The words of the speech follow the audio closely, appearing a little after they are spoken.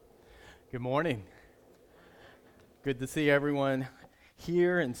Good morning. Good to see everyone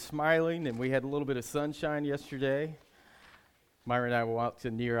here and smiling. And we had a little bit of sunshine yesterday. Myra and I walked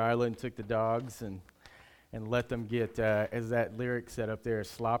to Near Island, took the dogs, and let them get, as that lyric said up there,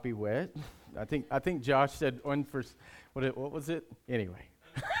 sloppy wet. I think Josh said what was it? Anyway,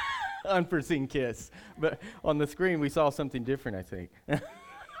 unforeseen kiss. But on the screen we saw something different, I think.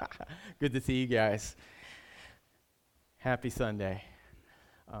 Good to see you guys. Happy Sunday.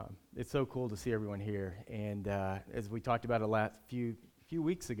 It's so cool to see everyone here. And as we talked about a last few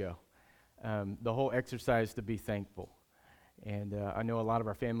weeks ago, the whole exercise to be thankful. And I know a lot of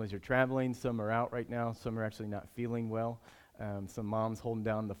our families are traveling. Some are out right now. Some are actually not feeling well. Some moms holding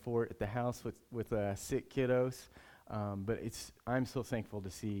down the fort at the house with sick kiddos. But I'm so thankful to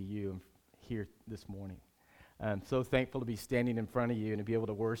see you here this morning. I'm so thankful to be standing in front of you and to be able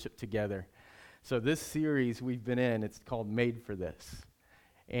to worship together. So this series we've been in, it's called Made for This.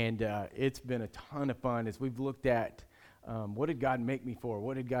 And it's been a ton of fun as we've looked at what did God make me for?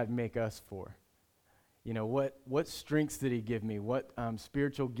 What did God make us for? You know, what strengths did he give me? What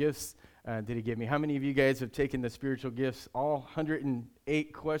spiritual gifts did he give me? How many of you guys have taken the spiritual gifts, all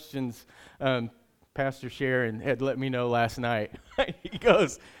 108 questions Pastor Sharon had let me know last night? He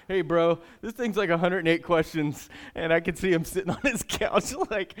goes, hey, bro, this thing's like 108 questions. And I could see him sitting on his couch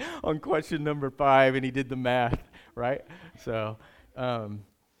like on question number 5, and he did the math, right? So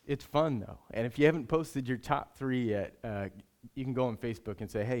it's fun, though. And if you haven't posted your top 3 yet, you can go on Facebook and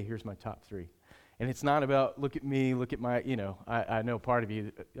say, hey, here's my top 3. And it's not about, look at me, look at my, I know part of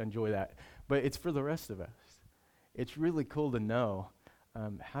you enjoy that. But it's for the rest of us. It's really cool to know,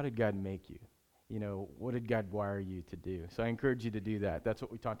 how did God make you? You know, what did God wire you to do? So I encourage you to do that. That's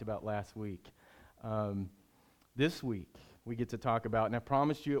what we talked about last week. This week, we get to talk about, and I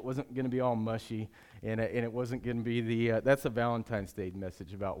promised you it wasn't going to be all mushy, and it wasn't going to be that's a Valentine's Day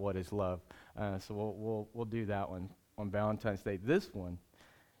message about what is love. So we'll do that one on Valentine's Day. This one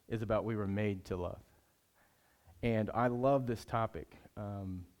is about we were made to love. And I love this topic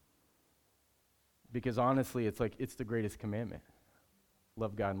because honestly, it's the greatest commandment.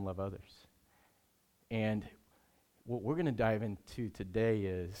 Love God and love others. And what we're going to dive into today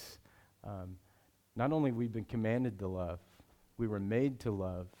is not only we've been commanded to love, we were made to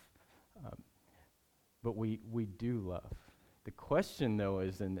love, but we do love. The question, though,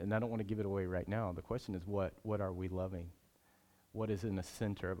 is, and I don't want to give it away right now, the question is what are we loving? What is in the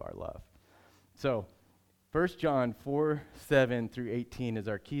center of our love? So 1 John 4:7 through 18 is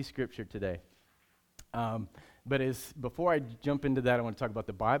our key scripture today. But before I jump into that, I want to talk about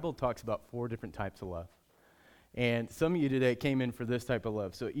the Bible talks about 4 different types of love. And some of you today came in for this type of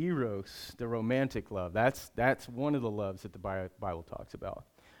love. So eros, the romantic love, that's one of the loves that the Bible talks about.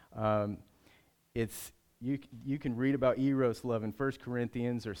 You can read about eros love in 1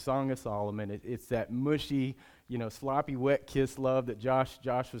 Corinthians or Song of Solomon. It's that mushy, sloppy, wet kiss love that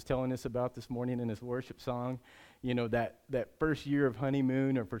Josh was telling us about this morning in his worship song. You know, that first year of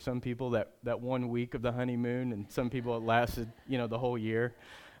honeymoon, or for some people that 1 week of the honeymoon, and some people it lasted, the whole year.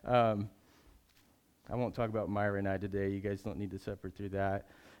 I won't talk about Myra and I today. You guys don't need to suffer through that.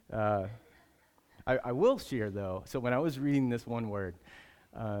 I will share, though. So when I was reading this one word,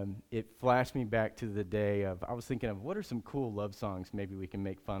 it flashed me back to the day I was thinking of what are some cool love songs maybe we can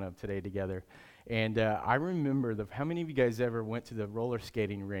make fun of today together. And I remember how many of you guys ever went to the roller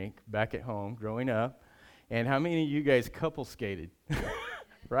skating rink back at home growing up? And how many of you guys couple skated?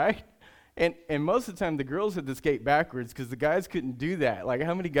 Right? And most of the time the girls had to skate backwards because the guys couldn't do that. Like,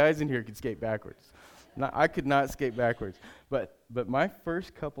 how many guys in here could skate backwards? I could not skate backwards. But my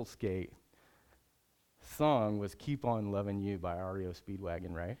first couple skate song was Keep On Loving You by REO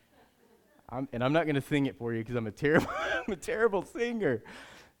Speedwagon, right? I'm not going to sing it for you because I'm a terrible singer.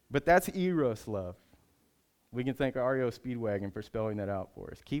 But that's eros love. We can thank REO Speedwagon for spelling that out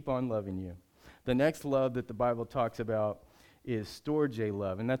for us. Keep on loving you. The next love that the Bible talks about is storge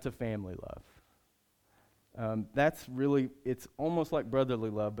love, and that's a family love. That's really, it's almost like brotherly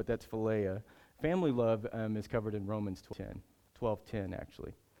love, but that's philia. Family love is covered in Romans 12:10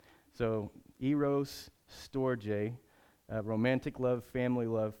 actually. So eros, storge, romantic love, family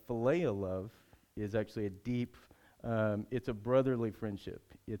love. Philia love is actually a deep, it's a brotherly friendship.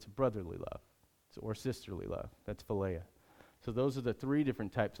 It's brotherly love, or sisterly love. That's philia. So those are the 3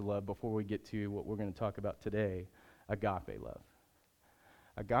 different types of love before we get to what we're going to talk about today, agape love.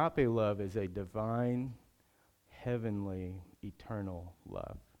 Agape love is a divine, heavenly, eternal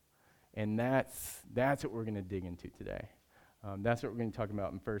love. And that's what we're going to dig into today. That's what we're going to talk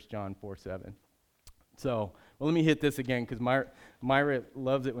about in 1 John 4:7. So, well, let me hit this again because Myra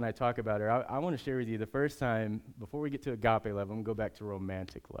loves it when I talk about her. I want to share with you the first time, before we get to agape love, I'm going to go back to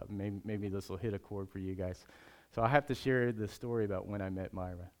romantic love. Maybe this will hit a chord for you guys. So I have to share the story about when I met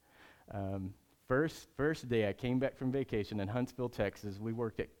Myra. First day, I came back from vacation in Huntsville, Texas. We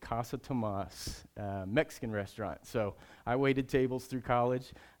worked at Casa Tomas, Mexican restaurant. So I waited tables through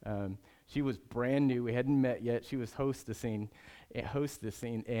college. She was brand new. We hadn't met yet. She was hostessing,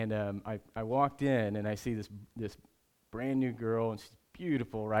 and I walked in, and I see this brand new girl, and she's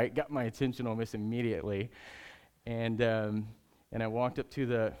beautiful, right? Got my attention almost immediately. And I walked up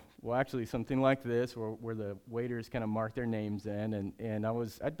to actually something like this, where the waiters kind of mark their names in, and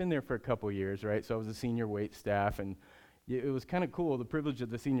I'd been there for a couple years, right? So I was a senior wait staff, and it was kind of cool. The privilege of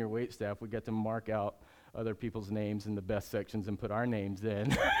the senior wait staff, we got to mark out other people's names in the best sections and put our names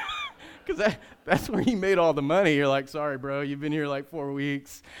in. Because that's where you made all the money. You're like, sorry, bro, you've been here like 4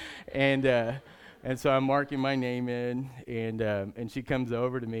 weeks. And so I'm marking my name in, and she comes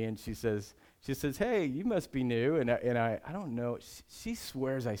over to me, and she says, hey, you must be new. And I don't know. She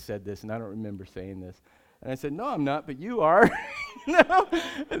swears I said this, and I don't remember saying this. And I said, no, I'm not, but you are. No,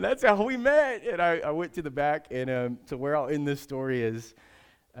 and that's how we met. And I went to the back, and so where I'll end this story is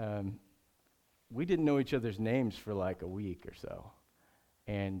we didn't know each other's names for like a week or so.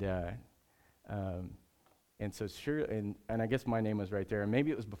 And so sure, and I guess my name was right there, and maybe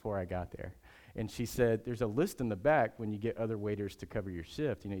it was before I got there. And she said, there's a list in the back when you get other waiters to cover your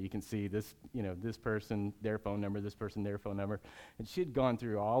shift. You can see this, this person, their phone number, this person, their phone number. And she had gone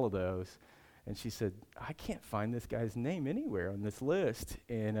through all of those. And she said, I can't find this guy's name anywhere on this list.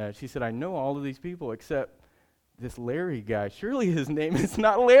 And she said, I know all of these people except this Larry guy. Surely his name is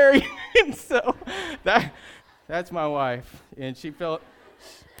not Larry. And so that's my wife. And she fell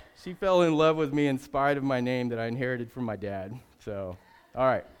in love with me in spite of my name that I inherited from my dad. So, all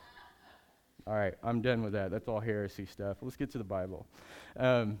right, I'm done with that. That's all heresy stuff. Let's get to the Bible.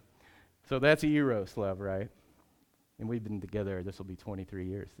 So that's eros love, right? And we've been together, this will be 23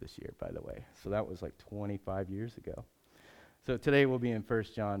 years this year, by the way. So that was like 25 years ago. So today we'll be in 1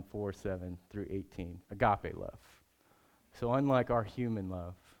 John 4:7 through 18, agape love. So unlike our human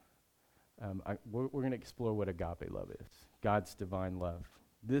love, we're going to explore what agape love is, God's divine love.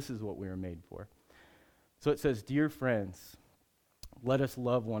 This is what we were made for. So it says, dear friends, let us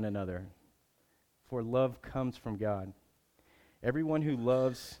love one another, for love comes from God. Everyone who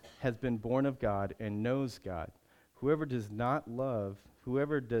loves has been born of God and knows God. Whoever does not love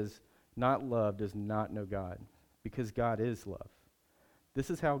does not know God, because God is love. This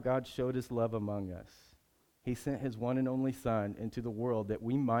is how God showed his love among us. He sent his one and only Son into the world that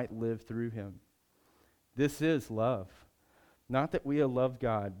we might live through him. This is love. Not that we have loved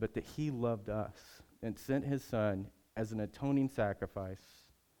God, but that he loved us and sent his Son as an atoning sacrifice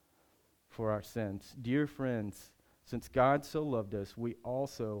for our sins. Dear friends, since God so loved us, we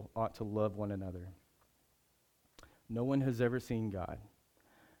also ought to love one another. No one has ever seen God,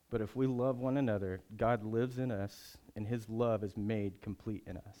 but if we love one another, God lives in us, and his love is made complete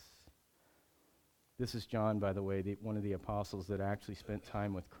in us. This is John, by the way, one of the apostles that actually spent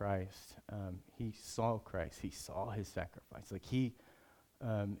time with Christ. He saw Christ. He saw his sacrifice. Like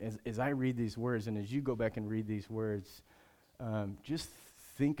as I read these words, and as you go back and read these words, just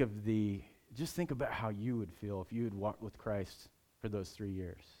think about how you would feel if you had walked with Christ for those 3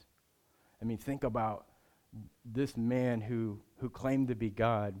 years. I mean, think about this man who claimed to be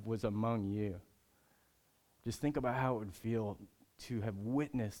God was among you. Just think about how it would feel to have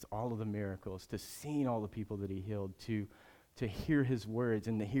witnessed all of the miracles, to seen all the people that he healed, to hear his words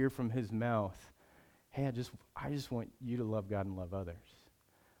and to hear from his mouth, hey, I just want you to love God and love others.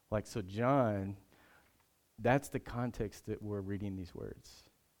 Like, so John, that's the context that we're reading these words.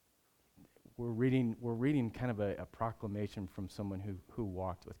 We're reading kind of a proclamation from someone who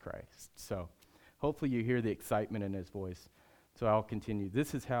walked with Christ. So hopefully you hear the excitement in his voice. So I'll continue.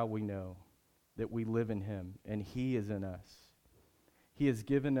 This is how we know that we live in him and he is in us. He has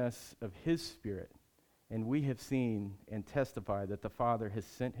given us of his Spirit, and we have seen and testify that the Father has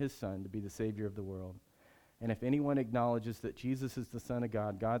sent his Son to be the Savior of the world. And if anyone acknowledges that Jesus is the Son of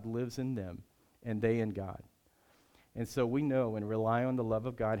God, God lives in them, and they in God. And so we know and rely on the love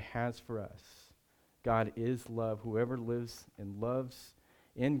of God has for us. God is love. Whoever lives and loves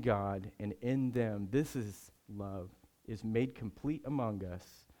in God and in them, this is love, is made complete among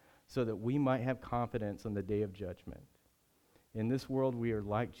us, so that we might have confidence on the day of judgment. In this world, we are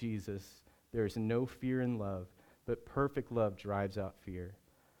like Jesus. There is no fear in love, but perfect love drives out fear.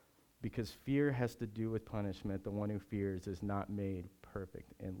 Because fear has to do with punishment. The one who fears is not made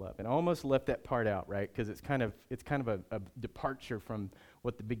perfect in love. And I almost left that part out, right? Because it's kind of a departure from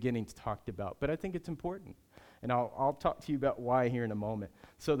what the beginnings talked about. But I think it's important. And I'll talk to you about why here in a moment.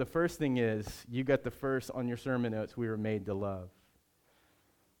 So the first thing is, you got the first on your sermon notes, we were made to love.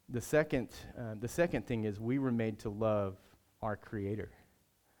 The second thing is, we were made to love our Creator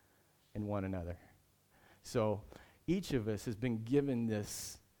and one another. So each of us has been given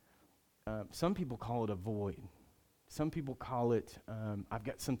this, some people call it a void. Some people call it, I've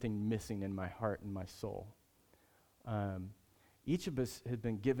got something missing in my heart and my soul. Each of us has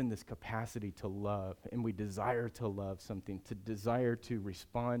been given this capacity to love, and we desire to love something, to desire to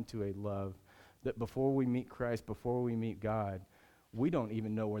respond to a love that before we meet Christ, before we meet God, we don't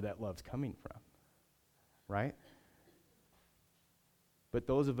even know where that love's coming from, right? But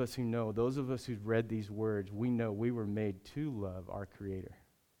those of us who know, those of us who've read these words, we know we were made to love our Creator.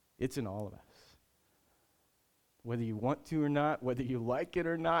 It's in all of us. Whether you want to or not, whether you like it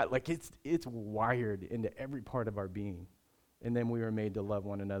or not, like it's wired into every part of our being. And then we were made to love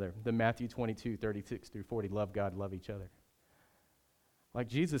one another. The Matthew 22:36-40, love God, love each other. Like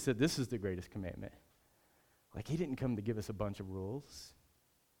Jesus said, this is the greatest commandment. Like he didn't come to give us a bunch of rules.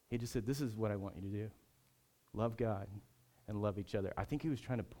 He just said, this is what I want you to do. Love God and love each other. I think he was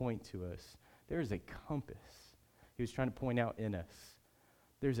trying to point to us. There is a compass. He was trying to point out in us.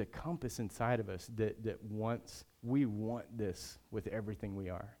 There's a compass inside of us that we want this with everything we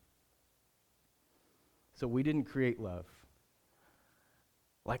are. So we didn't create love.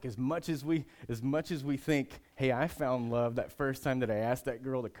 Like as much as we think, hey, I found love that first time that I asked that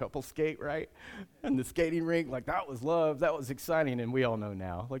girl to couple skate, right? In the skating rink, like that was love, that was exciting, and we all know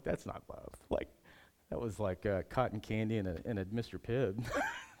now, like that's not love. Like that was like cotton candy and a Mr. Pibb.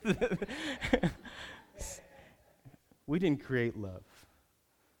 We didn't create love.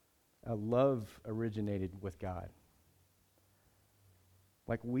 Love originated with God.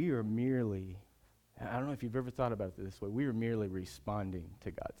 Like we are merely, I don't know if you've ever thought about it this way, we are merely responding to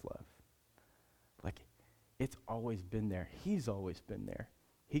God's love. Like it's always been there. He's always been there.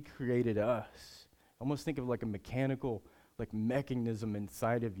 He created us. Almost think of like a mechanical mechanism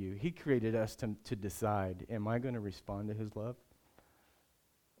inside of you. He created us to decide, am I going to respond to his love?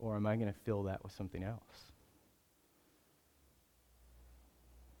 Or am I going to fill that with something else?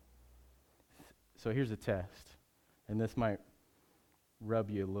 So here's a test, and this might rub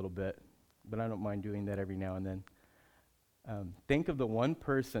you a little bit, but I don't mind doing that every now and then. Think of the one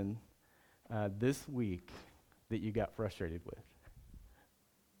person this week that you got frustrated with.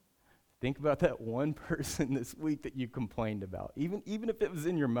 Think about that one person this week that you complained about, even if it was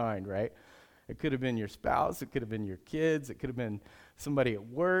in your mind, right? It could have been your spouse, it could have been your kids, it could have been somebody at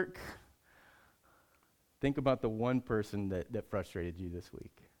work. Think about the one person that frustrated you this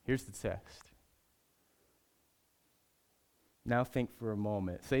week. Here's the test. Now think for a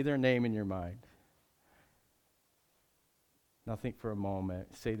moment. Say their name in your mind. Now think for a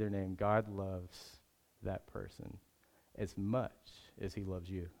moment. Say their name. God loves that person as much as he loves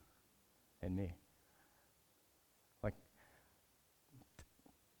you and me. Like,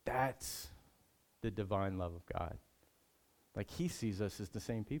 that's the divine love of God. Like, he sees us as the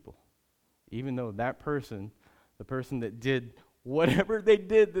same people. Even though that person, the person that did whatever they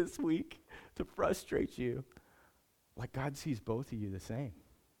did this week to frustrate you, like God sees both of you the same.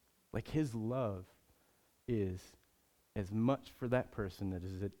 Like his love is as much for that person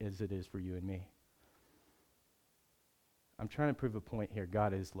as it is for you and me. I'm trying to prove a point here.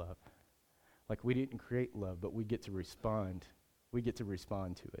 God is love. Like we didn't create love, but we get to respond. We get to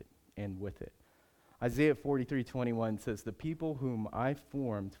respond to it and with it. Isaiah 43:21 says, the people whom I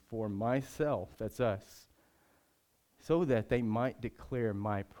formed for myself, that's us, so that they might declare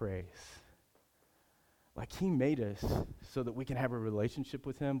my praise. Like he made us so that we can have a relationship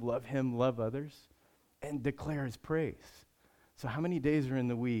with him, love others, and declare his praise. So how many days are in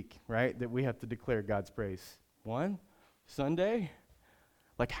the week, right, that we have to declare God's praise? 1? Sunday?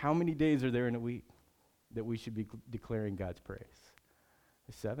 Like how many days are there in a week that we should be declaring God's praise?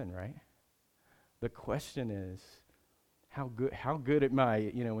 7, right? The question is, how good am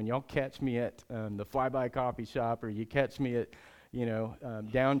I, when y'all catch me at the Flyby coffee shop, or you catch me at,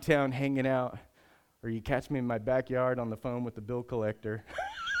 downtown hanging out, or you catch me in my backyard on the phone with the bill collector.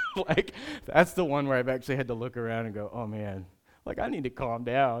 Like, that's the one where I've actually had to look around and go, oh man, like I need to calm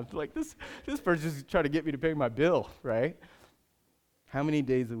down. Like this person's trying to get me to pay my bill, right? How many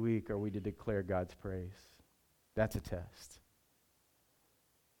days a week are we to declare God's praise? That's a test.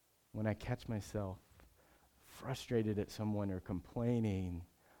 When I catch myself frustrated at someone or complaining,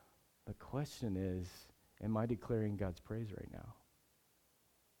 the question is, am I declaring God's praise right now?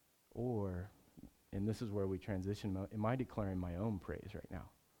 Or, and this is where we transition, am I declaring my own praise right now?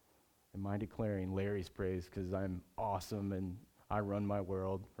 Am I declaring Larry's praise because I'm awesome and I run my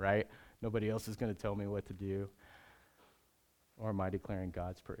world, right? Nobody else is going to tell me what to do. Or am I declaring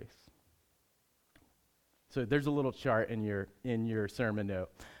God's praise? So there's a little chart in your sermon note.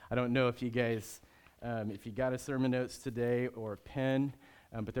 I don't know if you guys, if you got a sermon notes today or a pen,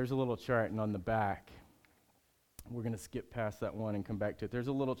 but there's a little chart, and on the back, we're going to skip past that one and come back to it. There's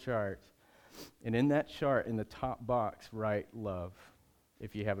a little chart, and in that chart, in the top box, write love,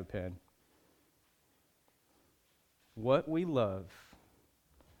 if you have a pen. What we love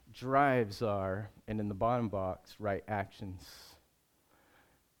drives our, and in the bottom box, write actions.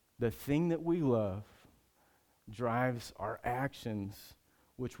 The thing that we love drives our actions,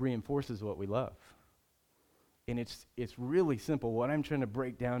 which reinforces what we love. And it's really simple. What I'm trying to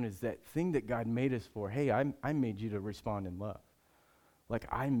break down is that thing that God made us for. Hey, I made you to respond in love. Like,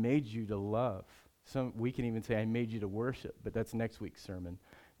 I made you to love. We can even say I made you to worship, but that's next week's sermon,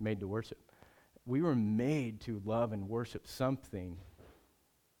 made to worship. We were made to love and worship something.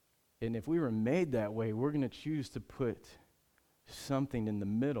 And if we were made that way, we're going to choose to put something in the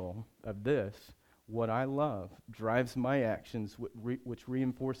middle of this. What I love drives my actions, which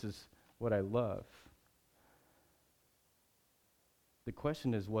reinforces what I love. The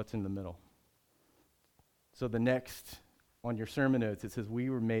question is, what's in the middle? So the next, on your sermon notes, it says, we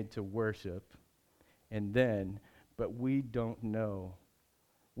were made to worship, and then, but we don't know.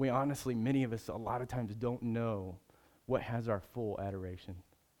 We honestly, many of us, a lot of times don't know what has our full adoration.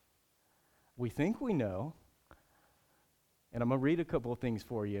 We think we know, and I'm going to read a couple of things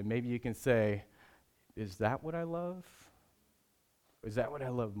for you, and maybe you can say, is that what I love? Is that what I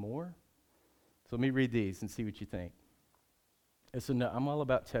love more? So let me read these and see what you think. So no, I'm all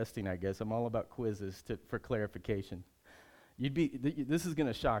about testing, I guess. I'm all about quizzes for clarification. This is going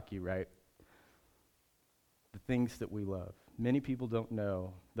to shock you, right? The things that we love. Many people don't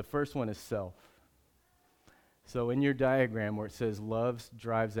know. The first one is self. So in your diagram where it says loves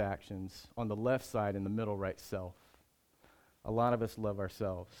drives actions, on the left side in the middle write self. A lot of us love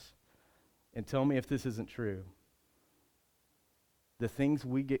ourselves. And tell me if this isn't true. The things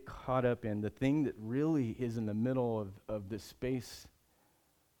we get caught up in, the thing that really is in the middle of the space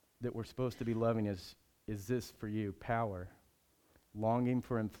that we're supposed to be loving is this for you: power, longing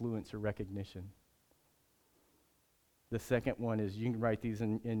for influence or recognition. The second one is, you can write these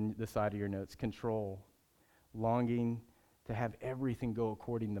in the side of your notes: control, longing to have everything go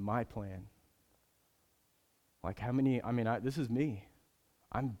according to my plan. Like this is me.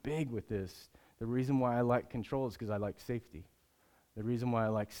 I'm big with this. The reason why I like control is because I like safety. The reason why I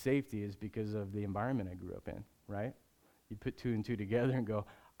like safety is because of the environment I grew up in, right? You put two and two together and go,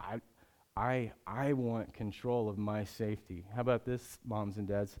 I want control of my safety. How about this, moms and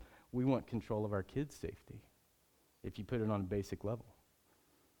dads? We want control of our kids' safety, if you put it on a basic level.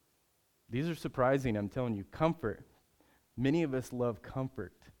 These are surprising, I'm telling you. Comfort. Many of us love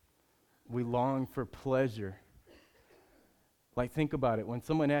comfort. We long for pleasure. Like, think about it. When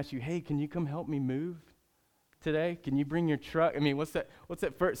someone asks you, hey, can you come help me move today? Can you bring your truck? I mean, what's that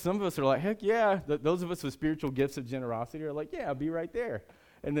first? Some of us are like, heck yeah. Those of us with spiritual gifts of generosity are like, yeah, I'll be right there.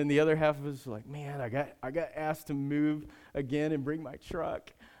 And then the other half of us are like, man, I got asked to move again and bring my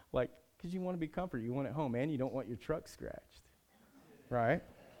truck. Like, because you want to be comforted. You want it home, and you don't want your truck scratched. Right?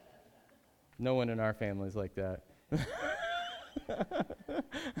 No one in our family is like that.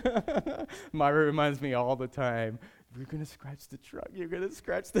 Myra reminds me all the time, you're going to scratch the truck. You're going to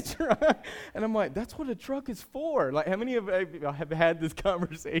scratch the truck. And I'm like, that's what a truck is for. Like, how many of you have had this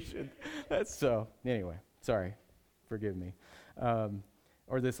conversation? That's so. Anyway, sorry. Forgive me.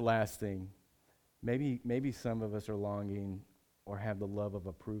 Or this last thing. Maybe some of us are longing or have the love of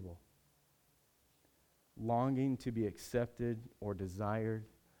approval. Longing to be accepted or desired,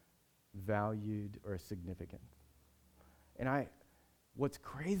 valued, or significant. And what's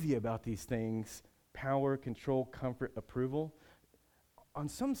crazy about these things, power, control, comfort, approval, on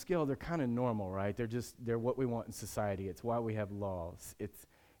some scale, they're kind of normal, right? They're what we want in society. It's why we have laws.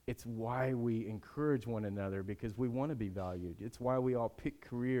 It's why we encourage one another, because we want to be valued. It's why we all pick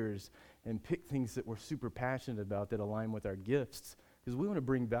careers and pick things that we're super passionate about that align with our gifts, because we want to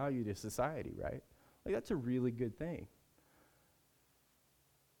bring value to society, right? Like, that's a really good thing.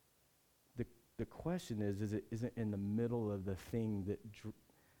 The question is it in the middle of the thing that,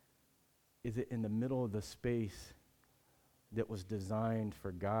 is it in the middle of the space that was designed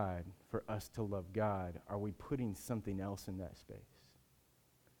for God, for us to love God? Are we putting something else in that space?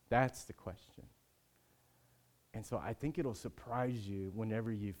 That's the question. And so I think it'll surprise you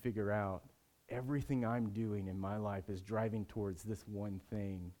whenever you figure out everything I'm doing in my life is driving towards this one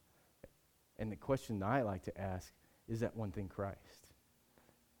thing. And the question I like to ask, is that one thing Christ?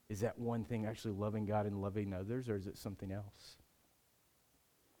 Is that one thing actually loving God and loving others, or is it something else?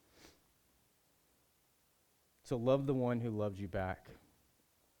 So love the one who loves you back.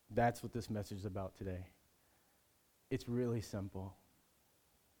 That's what this message is about today. It's really simple.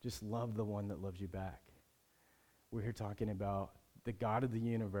 Just love the one that loves you back. We're here talking about the God of the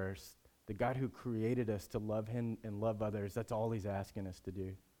universe, the God who created us to love him and love others. That's all he's asking us to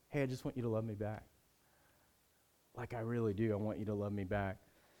do. Hey, I just want you to love me back. Like I really do. I want you to love me back.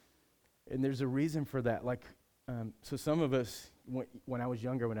 And there's a reason for that. So some of us, when I was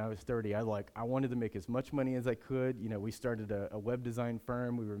younger, when I was 30, I wanted to make as much money as I could. We started a web design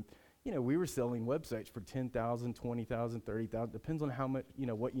firm. We were selling websites for $10,000, $20,000, $30,000. Depends on how much,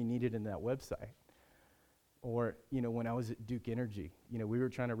 what you needed in that website. Or, when I was at Duke Energy, we were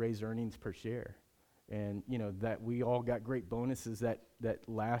trying to raise earnings per share. And, that we all got great bonuses that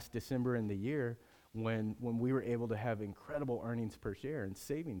last December in the year when we were able to have incredible earnings per share and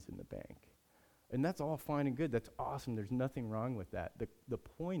savings in the bank. And that's all fine and good. That's awesome. There's nothing wrong with that. The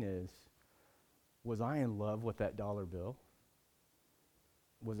point is, was I in love with that dollar bill?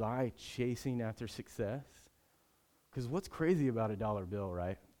 Was I chasing after success? Because what's crazy about a dollar bill,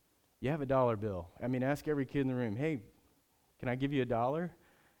 right? You have a dollar bill. I mean, ask every kid in the room, hey, can I give you $1?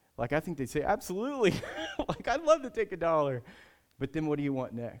 I think they'd say, absolutely. I'd love to take $1. But then what do you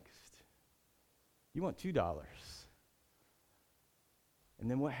want next? You want $2.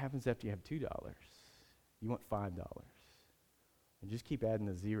 And then what happens after you have $2? You want $5. And just keep adding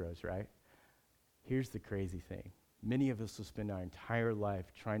the zeros, right? Here's the crazy thing. Many of us will spend our entire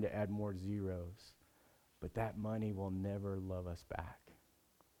life trying to add more zeros, but that money will never love us back.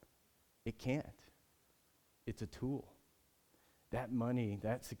 It can't. It's a tool. That money,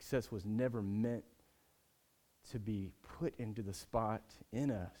 that success was never meant to be put into the spot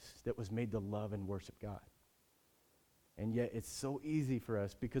in us that was made to love and worship God. And yet it's so easy for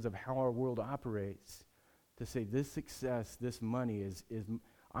us because of how our world operates to say this success, this money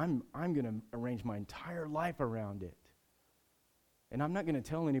I'm going to arrange my entire life around it. And I'm not going to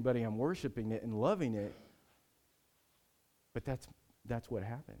tell anybody I'm worshiping it and loving it. But that's what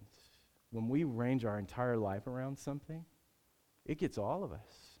happens. When we arrange our entire life around something, it gets all of us.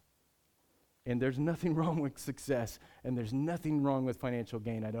 And there's nothing wrong with success, and there's nothing wrong with financial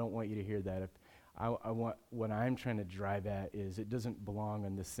gain. I don't want you to hear that. What I'm trying to drive at is it doesn't belong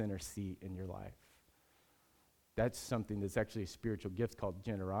on the center seat in your life. That's something that's actually a spiritual gift called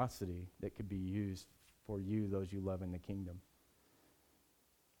generosity that could be used for you, those you love in the kingdom.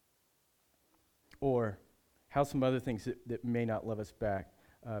 Or how some other things that may not love us back.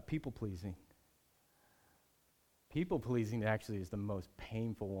 People-pleasing. People-pleasing actually is the most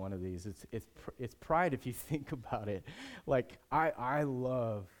painful one of these. It's pride if you think about it. I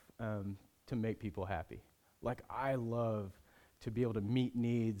love to make people happy. I love to be able to meet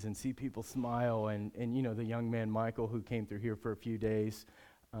needs and see people smile. And the young man, Michael, who came through here for a few days,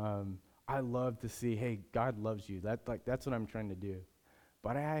 I love to see, hey, God loves you. That's what I'm trying to do.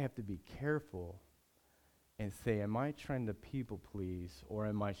 But I have to be careful and say, am I trying to people please or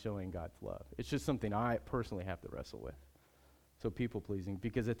am I showing God's love? It's just something I personally have to wrestle with. So people pleasing,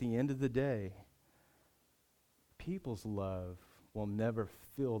 because at the end of the day, people's love will never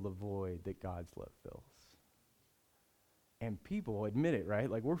fill the void that God's love fills. And people admit it, right?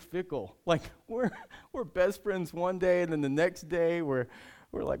 We're fickle. We're best friends one day, and then the next day we're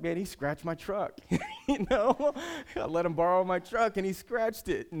like, man, he scratched my truck. I let him borrow my truck, and he scratched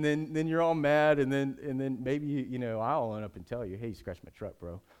it. And then you're all mad, and then maybe I'll own up and tell you, hey, you scratched my truck,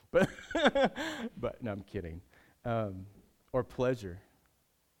 bro. But no, I'm kidding. Or pleasure.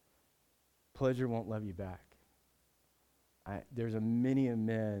 Pleasure won't love you back. There's many a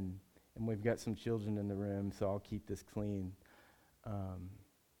men, and we've got some children in the room, so I'll keep this clean.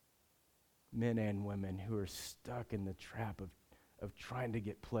 Men and women who are stuck in the trap of trying to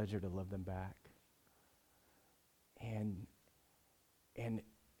get pleasure to love them back. And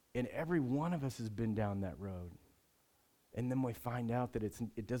every one of us has been down that road. And then we find out that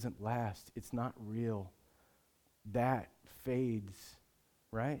it doesn't last. It's not real. That fades,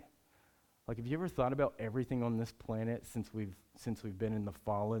 right? Have you ever thought about everything on this planet since we've been in the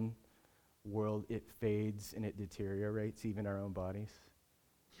fallen world? It fades and it deteriorates, even our own bodies.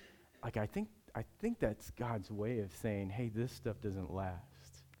 I think that's God's way of saying, hey, this stuff doesn't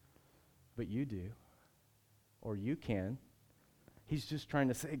last, but you do, or you can. He's just trying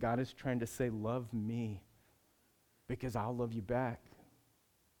to say, God is trying to say, love me, because I'll love you back.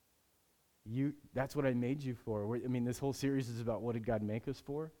 That's what I made you for. This whole series is about what did God make us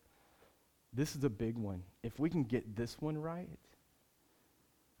for? This is a big one. If we can get this one right.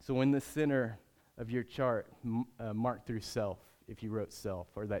 So in the center of your chart, mark through self, if you wrote self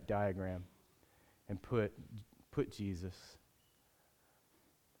or that diagram and put Jesus.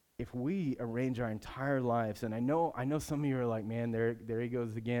 If we arrange our entire lives, and I know some of you are like, man, there he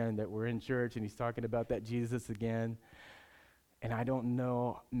goes again, that we're in church and he's talking about that Jesus again. And I don't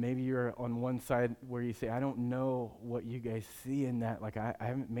know, maybe you're on one side where you say, I don't know what you guys see in that. Like, I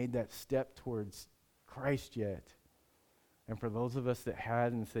haven't made that step towards Christ yet. And for those of us that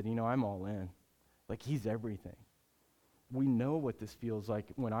had and said, I'm all in. Like, he's everything. We know what this feels like.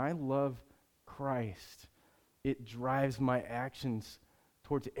 When I love Christ, it drives my actions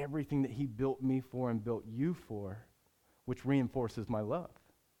towards everything that he built me for and built you for, which reinforces my love.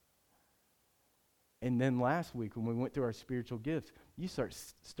 And then last week when we went through our spiritual gifts, you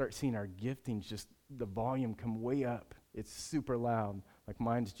start seeing our giftings, just the volume come way up. It's super loud. Like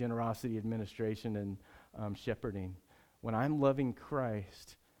mine's generosity, administration, and shepherding. When I'm loving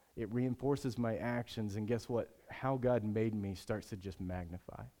Christ, it reinforces my actions, and guess what? How God made me starts to just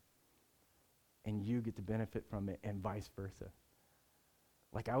magnify. And you get to benefit from it, and vice versa.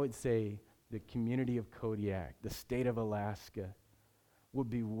 Like I would say the community of Kodiak, the state of Alaska, would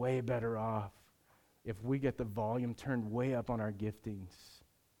be way better off if we get the volume turned way up on our giftings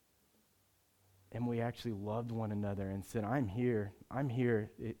and we actually loved one another and said, I'm here.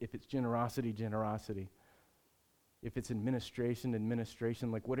 If it's generosity, generosity. If it's administration,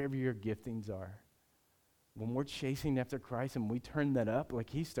 administration, like whatever your giftings are. When we're chasing after Christ and we turn that up, like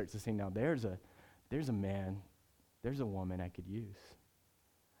he starts to say, now there's a man, there's a woman I could use.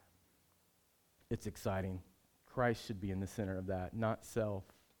 It's exciting. Christ should be in the center of that, not self,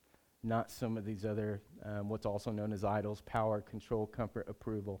 not some of these other, what's also known as idols, power, control, comfort,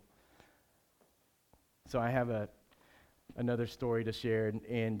 approval. So I have another story to share,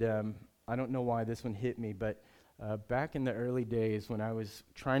 and I don't know why this one hit me, but back in the early days when I was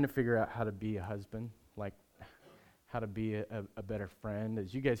trying to figure out how to be a husband, like how to be a better friend,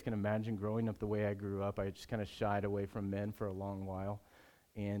 as you guys can imagine, growing up the way I grew up, I just kind of shied away from men for a long while,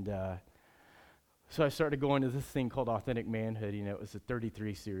 and so I started going to this thing called Authentic Manhood. It was a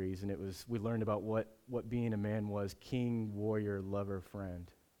 33 series, and we learned about what being a man was: king, warrior, lover, friend.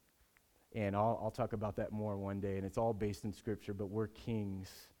 And I'll talk about that more one day, and it's all based in Scripture, but we're kings,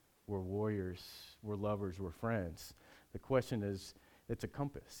 we're warriors, we're lovers, we're friends. The question is, it's a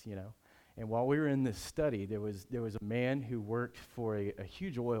compass, And while we were in this study, there was a man who worked for a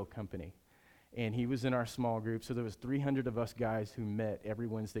huge oil company, and he was in our small group, so there was 300 of us guys who met every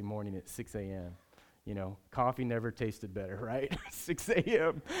Wednesday morning at 6 a.m. Coffee never tasted better, right? 6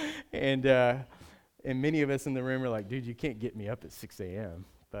 a.m. And many of us in the room were like, dude, you can't get me up at 6 a.m.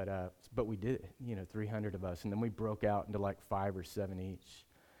 But we did it, 300 of us. And then we broke out into like 5 or 7 each.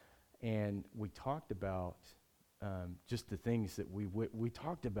 And we talked about just the things that we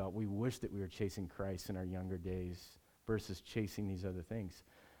talked about. We wish that we were chasing Christ in our younger days versus chasing these other things.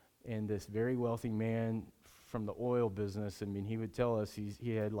 And this very wealthy man from the oil business, he would tell us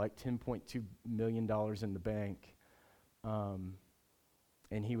he had like $10.2 million in the bank.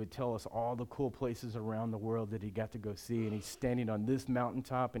 And he would tell us all the cool places around the world that he got to go see. And he's standing on this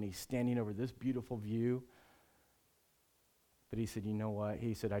mountaintop, and he's standing over this beautiful view. But he said, you know what?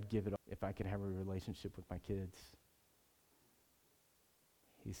 He said, I'd give it up if I could have a relationship with my kids.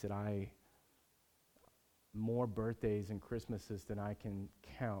 He said, more birthdays and Christmases than I can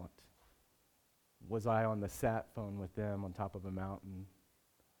count was I on the sat phone with them on top of a mountain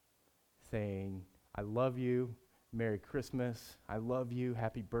saying, I love you, Merry Christmas, I love you,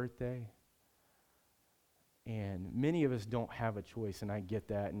 happy birthday. And many of us don't have a choice, and I get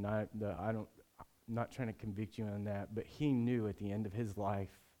that, and I'm not trying to convict you on that, but he knew at the end of his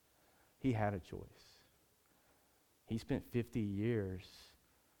life he had a choice. He spent 50 years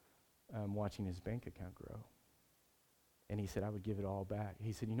watching his bank account grow. And he said, I would give it all back.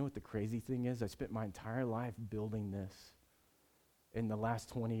 He said, you know what the crazy thing is? I spent my entire life building this. In the last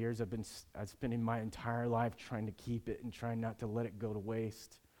 20 years, I've spent my entire life trying to keep it and trying not to let it go to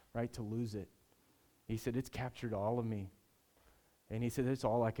waste, right, to lose it. He said, it's captured all of me. And he said, that's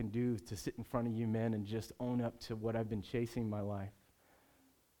all I can do, to sit in front of you men and just own up to what I've been chasing my life.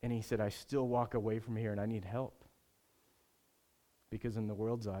 And he said, I still walk away from here and I need help. Because in the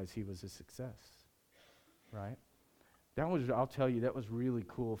world's eyes, he was a success, right? I'll tell you, that was really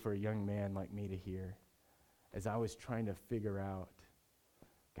cool for a young man like me to hear as I was trying to figure out,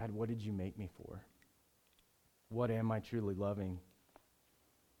 God, what did you make me for? What am I truly loving?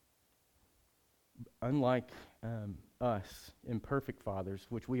 Unlike us, imperfect fathers,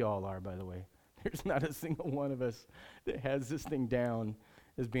 which we all are, by the way, there's not a single one of us that has this thing down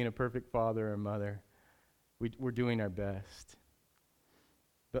as being a perfect father or mother. We're doing our best.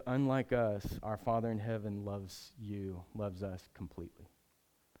 But unlike us, our Father in heaven loves you, loves us completely.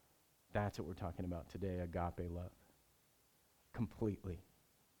 That's what we're talking about today, agape love. Completely.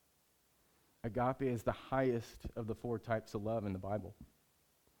 Agape is the highest of the 4 types of love in the Bible.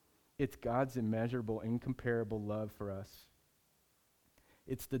 It's God's immeasurable, incomparable love for us.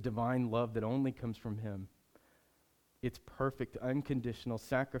 It's the divine love that only comes from Him. It's perfect, unconditional,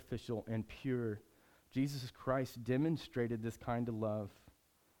 sacrificial, and pure. Jesus Christ demonstrated this kind of love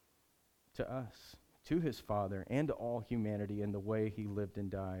to us, to His Father, and to all humanity in the way He lived and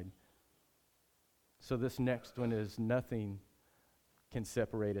died. So this next one is nothing can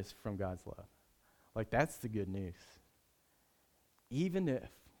separate us from God's love. Like, that's the good news. Even if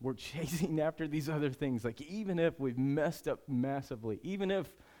we're chasing after these other things, like even if we've messed up massively, even if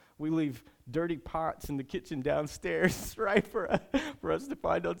we leave dirty pots in the kitchen downstairs, right, for us to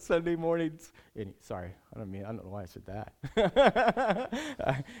find on Sunday mornings. Sorry, I don't know why I said that.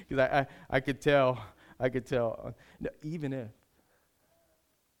 Because I could tell. No, even if,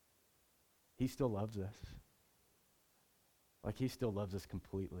 He still loves us. Like, He still loves us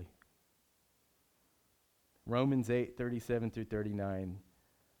completely. Romans 8:37-39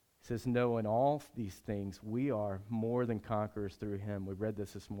 says, "No, in all these things we are more than conquerors through Him." We read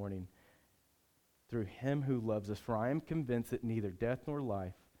this morning. Through Him who loves us. For I am convinced that neither death nor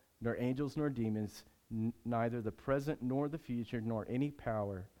life, nor angels nor demons, neither the present nor the future, nor any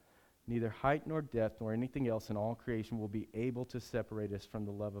power, neither height nor depth, nor anything else in all creation will be able to separate us from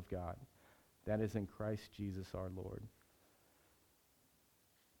the love of God. That is in Christ Jesus our Lord.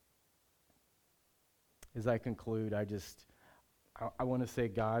 As I conclude, I want to say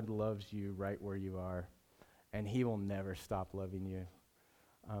God loves you right where you are, and He will never stop loving you.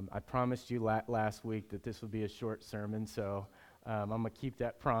 I promised you last week that this would be a short sermon, so I'm going to keep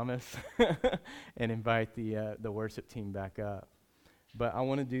that promise and invite the worship team back up. But I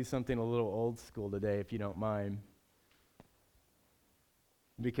want to do something a little old school today, if you don't mind,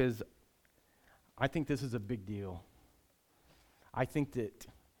 because I think this is a big deal. I think that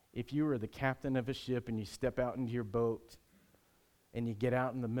if you were the captain of a ship and you step out into your boat and you get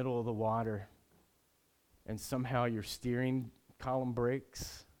out in the middle of the water and somehow your steering column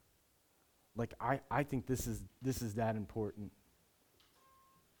breaks, like I think this is that important.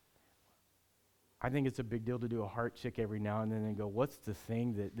 I think it's a big deal to do a heart check every now and then and go, what's the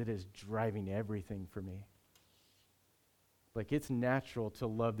thing that is driving everything for me? Like, it's natural to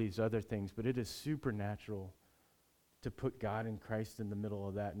love these other things, but it is supernatural to put God and Christ in the middle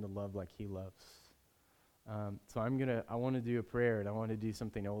of that and to love like He loves. So I want to do a prayer, and I want to do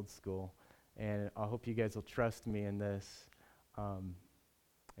something old school, and I hope you guys will trust me in this, and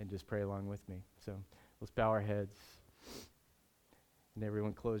just pray along with me. So let's bow our heads, and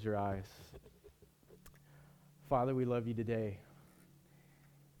everyone close your eyes. Father, we love You today,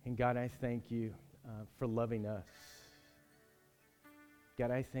 and God, I thank You for loving us. God,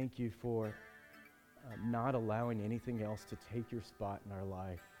 I thank You for not allowing anything else to take Your spot in our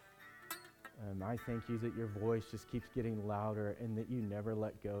life. I thank You that Your voice just keeps getting louder and that You never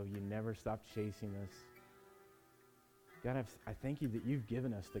let go. You never stop chasing us. God, I thank You that You've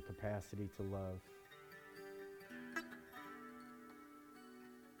given us the capacity to love.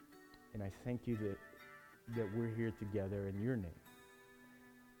 And I thank You that we're here together in Your name.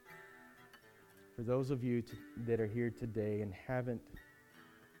 For those of you that are here today and haven't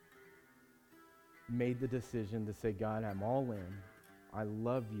made the decision to say, God, I'm all in, I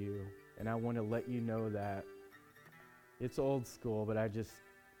love You, and I want to let You know that. It's old school, but I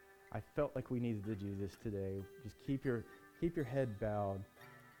felt like we needed to do this today. Just keep your head bowed.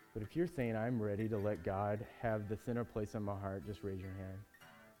 But if you're saying, I'm ready to let God have the center place in my heart, just raise your hand.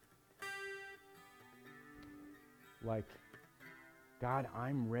 Like, God,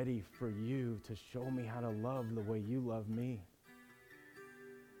 I'm ready for You to show me how to love the way You love me.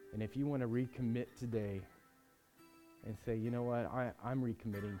 And if you want to recommit today and say, you know what, I'm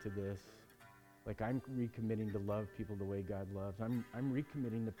recommitting to this. Like, I'm recommitting to love people the way God loves. I'm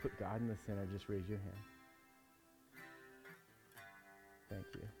recommitting to put God in the center. Just raise your hand. Thank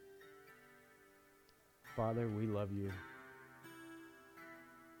you. Father, we love You.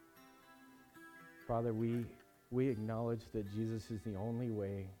 Father, we acknowledge that Jesus is the only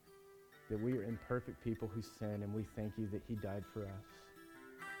way, that we are imperfect people who sin, and we thank You that He died for us,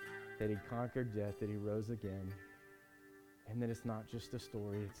 that He conquered death, that He rose again, and that it's not just a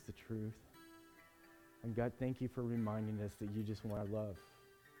story, it's the truth. And God, thank You for reminding us that You just want our love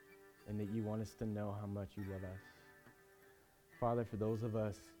and that You want us to know how much You love us. Father, for those of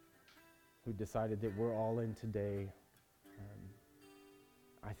us who decided that we're all in today,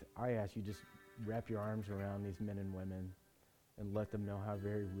 I ask You just wrap Your arms around these men and women and let them know how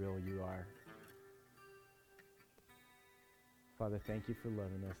very real you are. Father, thank you for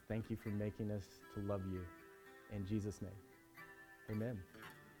loving us. Thank you for making us to love you. In Jesus' name, amen.